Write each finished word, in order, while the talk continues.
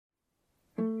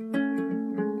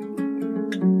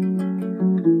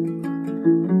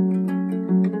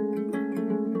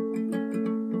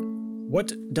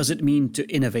What does it mean to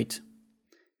innovate?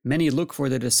 Many look for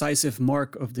the decisive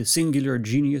mark of the singular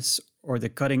genius or the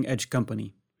cutting-edge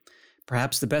company.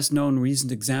 Perhaps the best-known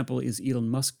recent example is Elon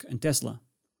Musk and Tesla.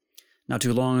 Not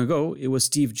too long ago, it was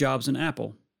Steve Jobs and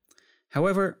Apple.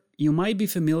 However, you might be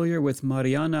familiar with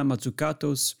Mariana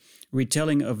Mazzucato's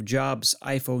retelling of Jobs'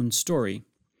 iPhone story.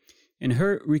 In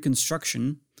her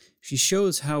reconstruction, she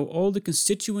shows how all the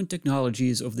constituent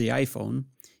technologies of the iPhone,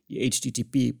 the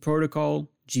HTTP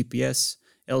protocol, GPS,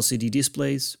 LCD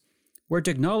displays, were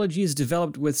technologies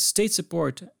developed with state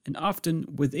support and often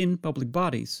within public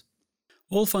bodies.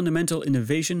 All fundamental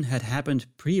innovation had happened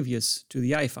previous to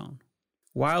the iPhone.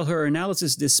 While her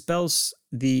analysis dispels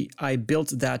the "I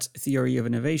built that" theory of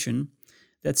innovation,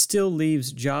 that still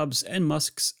leaves Jobs and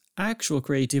Musk's actual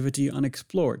creativity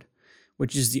unexplored,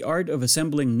 which is the art of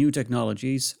assembling new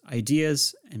technologies,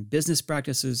 ideas, and business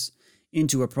practices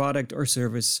into a product or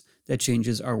service that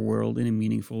changes our world in a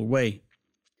meaningful way.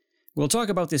 We'll talk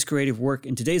about this creative work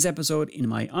in today's episode in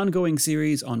my ongoing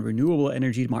series on renewable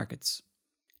energy markets.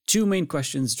 Two main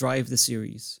questions drive the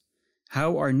series.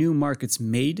 How are new markets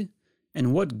made,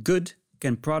 and what good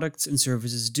can products and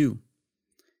services do?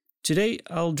 Today,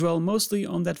 I'll dwell mostly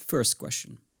on that first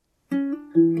question.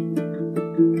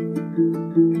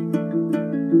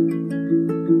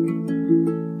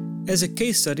 As a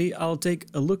case study, I'll take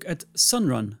a look at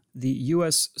Sunrun, the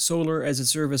US solar as a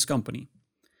service company.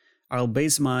 I'll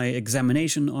base my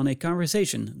examination on a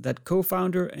conversation that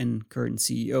co-founder and current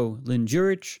CEO Lynn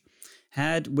Jurich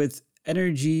had with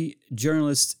energy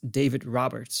journalist David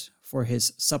Roberts for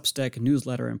his Substack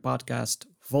newsletter and podcast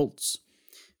Volts,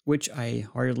 which I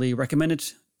heartily recommend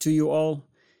it to you all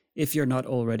if you're not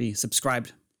already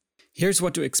subscribed. Here's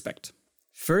what to expect.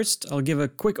 First, I'll give a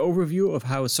quick overview of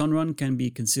how Sunrun can be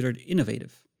considered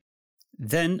innovative.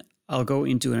 Then, I'll go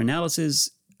into an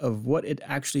analysis of what it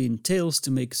actually entails to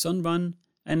make Sunrun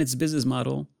and its business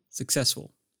model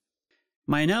successful.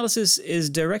 My analysis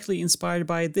is directly inspired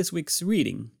by this week's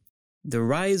reading, The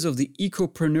Rise of the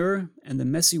Ecopreneur and the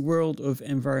Messy World of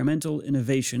Environmental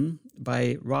Innovation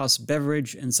by Ross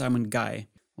Beveridge and Simon Guy,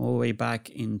 all the way back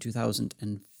in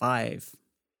 2005.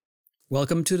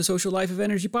 Welcome to the Social Life of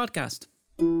Energy podcast.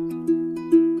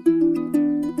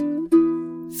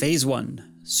 Phase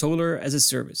 1. Solar as a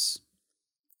Service.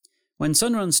 When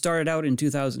Sunrun started out in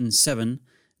 2007,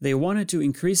 they wanted to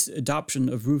increase the adoption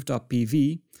of rooftop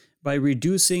PV by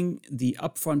reducing the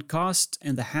upfront cost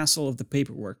and the hassle of the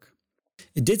paperwork.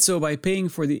 It did so by paying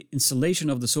for the installation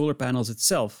of the solar panels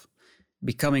itself,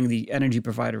 becoming the energy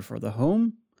provider for the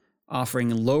home, offering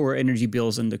lower energy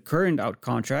bills than the current out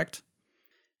contract,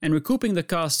 and recouping the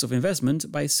costs of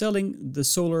investment by selling the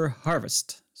solar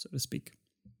harvest, so to speak.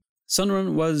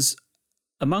 Sunrun was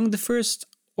among the first,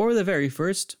 or the very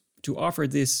first, to offer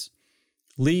this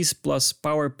lease plus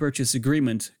power purchase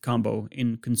agreement combo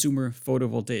in consumer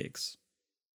photovoltaics.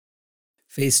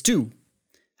 Phase 2.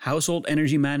 Household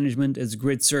energy management as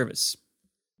grid service.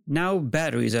 Now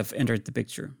batteries have entered the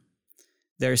picture.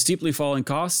 Their steeply falling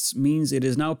costs means it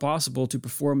is now possible to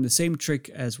perform the same trick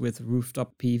as with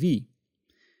rooftop PV.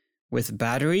 With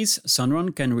batteries,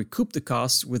 Sunrun can recoup the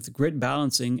costs with grid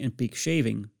balancing and peak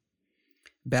shaving.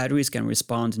 Batteries can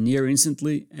respond near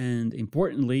instantly, and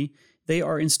importantly, they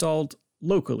are installed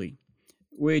locally,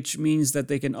 which means that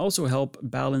they can also help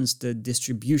balance the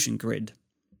distribution grid.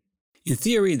 In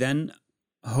theory, then,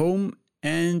 home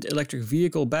and electric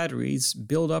vehicle batteries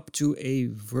build up to a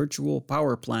virtual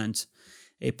power plant,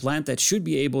 a plant that should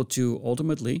be able to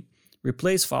ultimately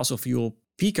replace fossil fuel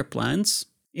peaker plants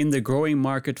in the growing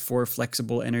market for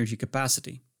flexible energy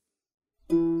capacity.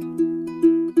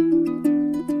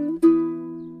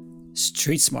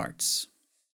 Street smarts.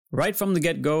 Right from the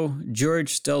get-go,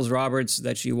 George tells Roberts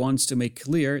that she wants to make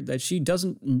clear that she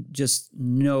doesn't just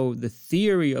know the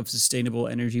theory of sustainable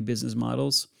energy business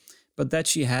models, but that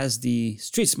she has the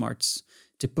street smarts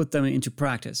to put them into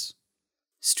practice.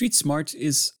 Street smarts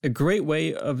is a great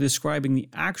way of describing the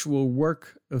actual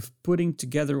work of putting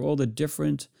together all the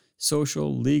different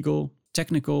social, legal,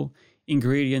 technical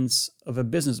ingredients of a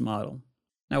business model.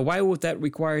 Now, why would that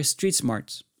require street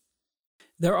smarts?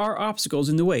 There are obstacles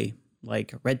in the way,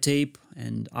 like red tape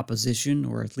and opposition,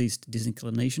 or at least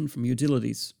disinclination from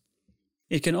utilities.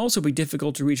 It can also be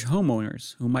difficult to reach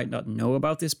homeowners who might not know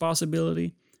about this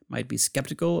possibility, might be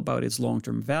skeptical about its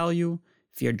long-term value,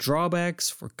 fear drawbacks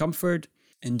for comfort,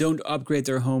 and don't upgrade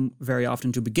their home very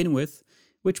often to begin with,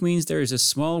 which means there is a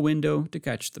small window to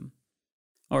catch them.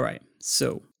 Alright,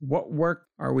 so what work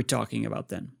are we talking about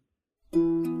then?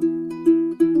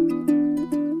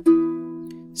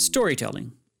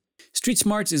 Storytelling. Street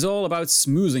Smarts is all about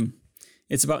smoothing.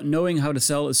 It's about knowing how to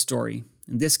sell a story.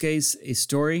 In this case, a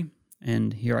story,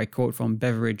 and here I quote from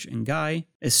Beveridge and Guy,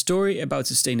 a story about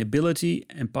sustainability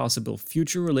and possible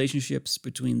future relationships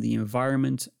between the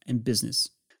environment and business.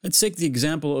 Let's take the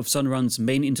example of Sunrun's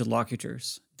main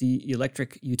interlocutors, the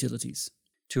electric utilities.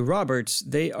 To Roberts,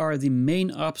 they are the main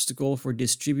obstacle for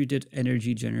distributed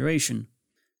energy generation.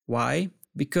 Why?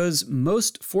 Because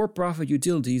most for-profit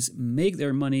utilities make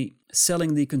their money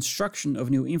selling the construction of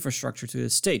new infrastructure to the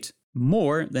state,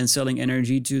 more than selling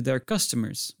energy to their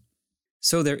customers.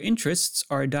 So their interests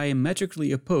are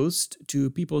diametrically opposed to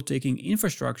people taking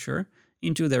infrastructure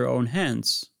into their own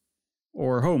hands,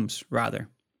 or homes, rather.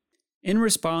 In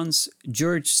response,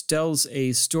 George tells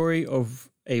a story of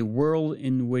a world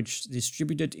in which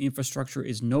distributed infrastructure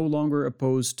is no longer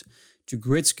opposed to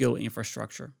grid-scale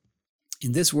infrastructure.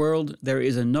 In this world, there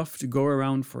is enough to go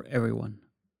around for everyone.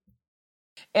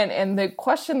 And the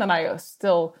question that I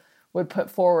still would put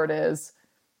forward is,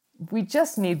 we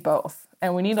just need both,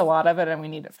 and we need a lot of it, and we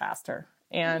need it faster.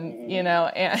 And,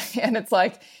 and it's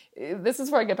like, this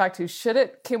is where I get back to,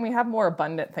 can we have more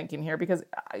abundant thinking here? Because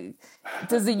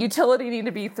does the utility need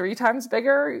to be 3 times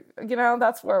bigger?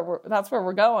 That's where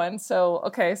we're going.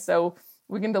 So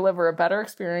we can deliver a better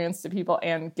experience to people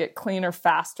and get cleaner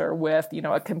faster with,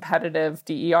 a competitive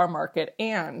DER market.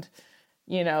 And,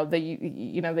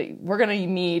 we're going to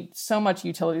need so much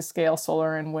utility scale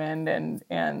solar and wind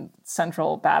and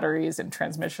central batteries and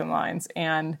transmission lines.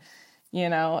 And,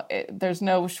 there's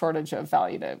no shortage of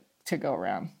value to go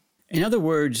around. In other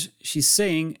words, she's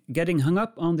saying getting hung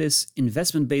up on this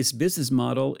investment-based business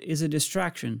model is a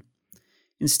distraction.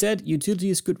 Instead,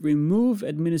 utilities could remove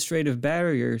administrative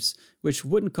barriers, which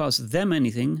wouldn't cost them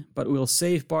anything, but will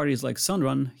save parties like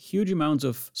Sunrun huge amounts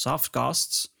of soft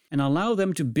costs and allow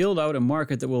them to build out a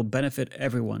market that will benefit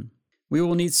everyone. We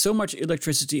will need so much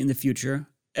electricity in the future,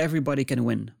 everybody can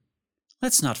win.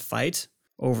 Let's not fight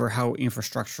over how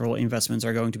infrastructural investments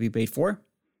are going to be paid for.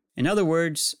 In other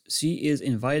words, she is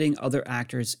inviting other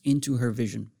actors into her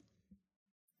vision.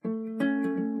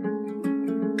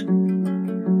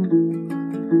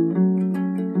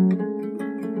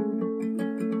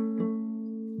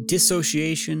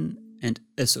 Dissociation and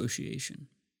association.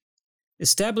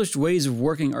 Established ways of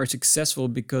working are successful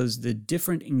because the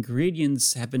different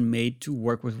ingredients have been made to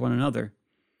work with one another.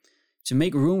 To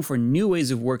make room for new ways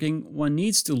of working, one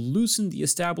needs to loosen the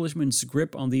establishment's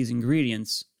grip on these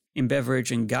ingredients. In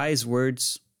Beveridge and Guy's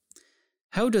words,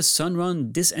 how does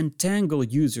Sunrun disentangle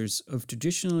users of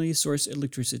traditionally sourced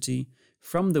electricity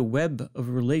from the web of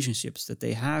relationships that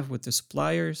they have with the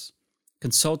suppliers,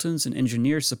 consultants and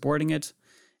engineers supporting it,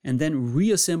 and then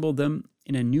reassemble them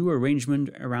in a new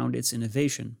arrangement around its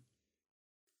innovation?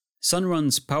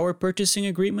 Sunrun's power purchasing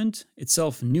agreement,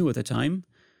 itself new at the time,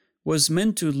 was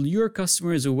meant to lure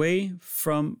customers away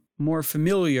from more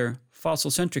familiar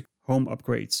fossil-centric home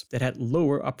upgrades that had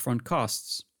lower upfront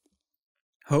costs.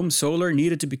 Home solar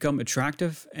needed to become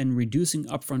attractive, and reducing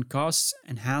upfront costs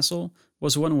and hassle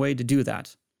was one way to do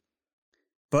that.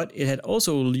 But it had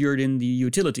also lured in the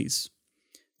utilities.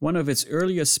 One of its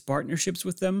earliest partnerships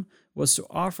with them was to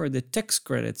offer the tax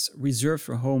credits reserved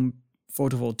for home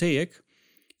photovoltaic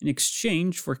in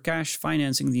exchange for cash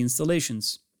financing the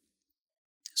installations,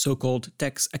 so-called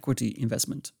tax equity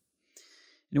investment.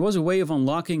 It was a way of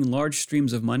unlocking large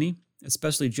streams of money,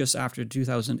 especially just after the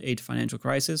 2008 financial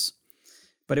crisis,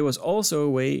 but it was also a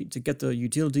way to get the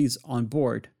utilities on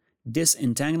board,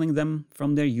 disentangling them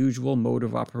from their usual mode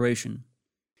of operation.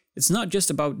 It's not just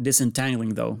about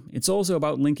disentangling, though, it's also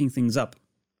about linking things up.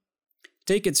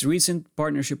 Take its recent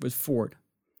partnership with Ford.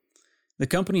 The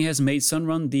company has made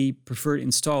Sunrun the preferred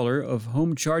installer of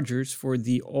home chargers for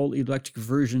the all-electric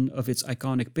version of its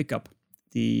iconic pickup,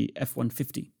 the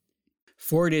F-150.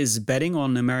 Ford is betting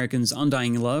on Americans'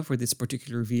 undying love for this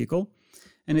particular vehicle,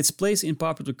 and its place in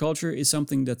popular culture is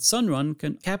something that Sunrun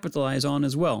can capitalize on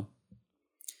as well.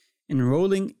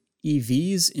 Enrolling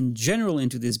EVs in general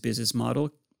into this business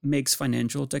model makes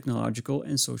financial, technological,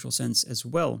 and social sense as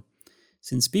well,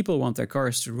 since people want their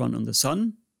cars to run on the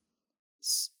sun.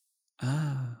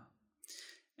 And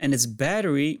its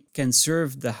battery can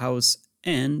serve the house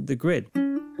and the grid.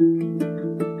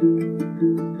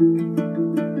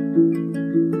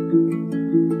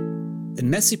 The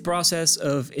messy process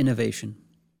of innovation.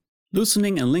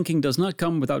 Loosening and linking does not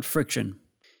come without friction.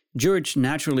 George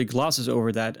naturally glosses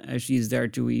over that, as she is there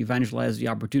to evangelize the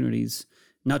opportunities,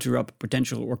 not to rub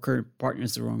potential or current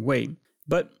partners the wrong way.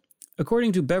 But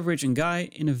according to Beveridge and Guy,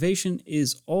 innovation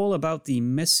is all about the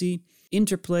messy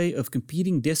interplay of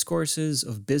competing discourses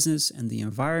of business and the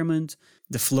environment,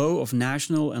 the flow of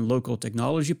national and local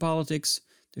technology politics,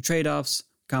 the trade-offs,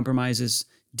 compromises,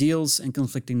 deals, and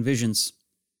conflicting visions.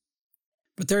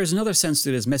 But there is another sense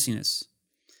to this messiness.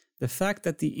 The fact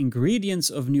that the ingredients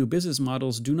of new business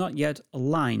models do not yet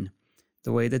align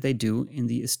the way that they do in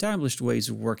the established ways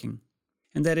of working,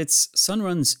 and that it's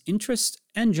Sunrun's interest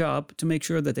and job to make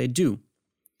sure that they do.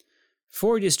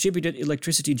 For distributed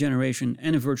electricity generation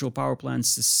and virtual power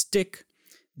plants to stick,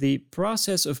 the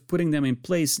process of putting them in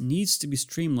place needs to be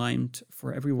streamlined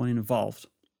for everyone involved.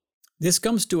 This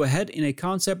comes to a head in a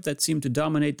concept that seemed to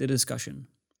dominate the discussion: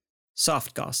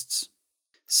 soft costs.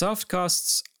 Soft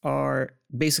costs are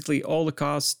basically all the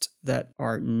costs that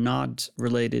are not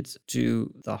related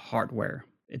to the hardware.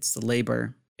 It's the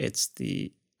labor, it's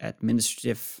the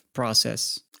administrative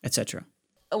process, etc.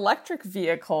 Electric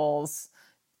vehicles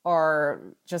are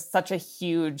just such a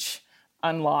huge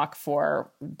unlock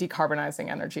for decarbonizing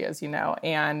energy, as you know,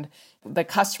 and the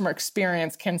customer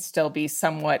experience can still be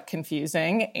somewhat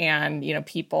confusing. And,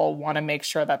 people want to make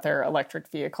sure that their electric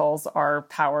vehicles are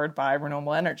powered by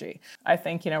renewable energy. I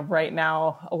think, right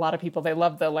now, a lot of people, they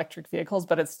love the electric vehicles,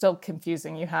 but it's still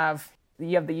confusing. You have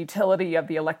the utility, you have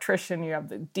the electrician, you have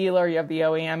the dealer, you have the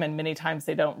OEM, and many times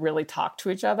they don't really talk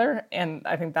to each other. And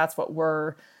I think that's what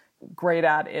we're great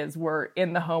at, is we're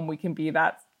in the home, we can be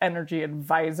that energy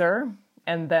advisor.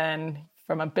 And then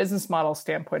from a business model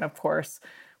standpoint, of course,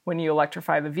 when you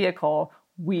electrify the vehicle,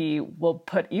 we will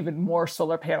put even more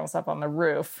solar panels up on the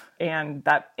roof. And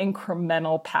that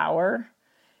incremental power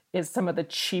is some of the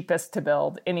cheapest to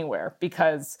build anywhere,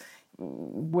 because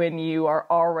when you are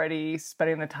already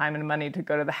spending the time and money to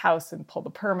go to the house and pull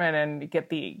the permit and get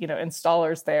the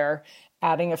installers there,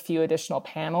 adding a few additional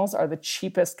panels are the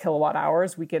cheapest kilowatt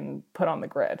hours we can put on the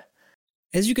grid.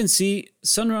 As you can see,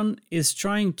 Sunrun is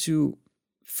trying to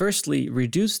firstly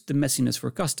reduce the messiness for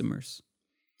customers,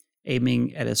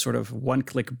 aiming at a sort of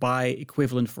one-click buy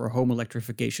equivalent for home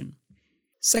electrification.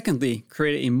 Secondly,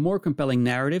 create a more compelling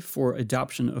narrative for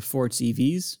adoption of Ford's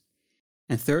EVs.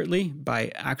 And thirdly,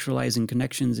 by actualizing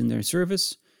connections in their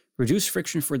service, reduce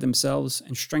friction for themselves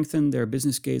and strengthen their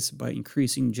business case by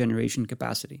increasing generation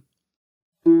capacity.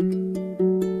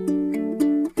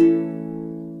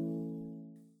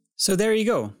 So there you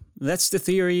go. That's the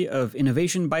theory of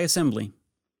innovation by assembly.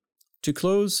 To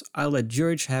close, I'll let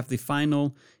George have the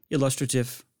final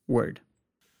illustrative word.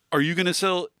 Are you going to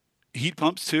sell heat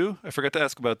pumps too? I forgot to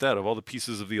ask about that. Of all the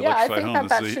pieces of the electrified home,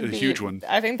 this is a huge one.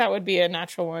 I think that would be a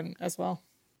natural one as well.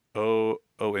 Oh,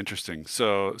 interesting.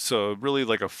 So really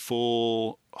like a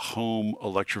full home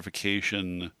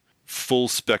electrification, full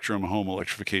spectrum home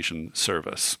electrification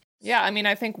service. Yeah,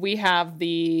 I think we have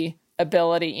the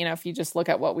ability, if you just look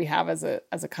at what we have as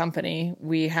a company,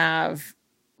 we have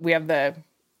the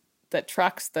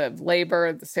trucks, the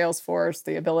labor, the sales force,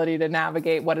 the ability to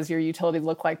navigate what does your utility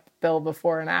look like bill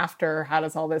before and after, how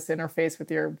does all this interface with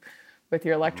your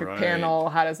electric panel,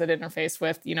 how does it interface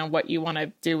with what you want to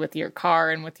do with your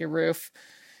car and with your roof.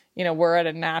 We're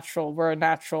a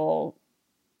natural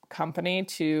company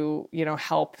to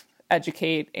help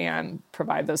educate and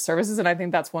provide those services, and I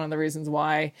think that's one of the reasons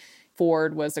why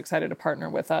Ford was excited to partner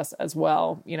with us as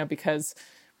well, because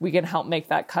we can help make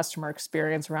that customer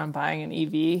experience around buying an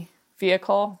EV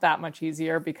vehicle that much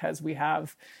easier, because we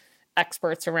have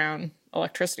experts around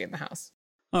electricity in the house.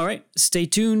 All right, stay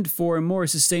tuned for more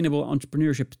sustainable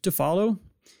entrepreneurship to follow.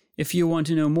 If you want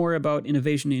to know more about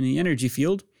innovation in the energy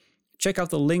field, check out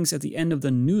the links at the end of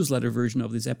the newsletter version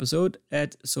of this episode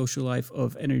at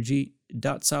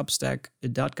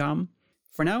sociallifeofenergy.substack.com.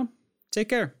 For now, take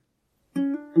care.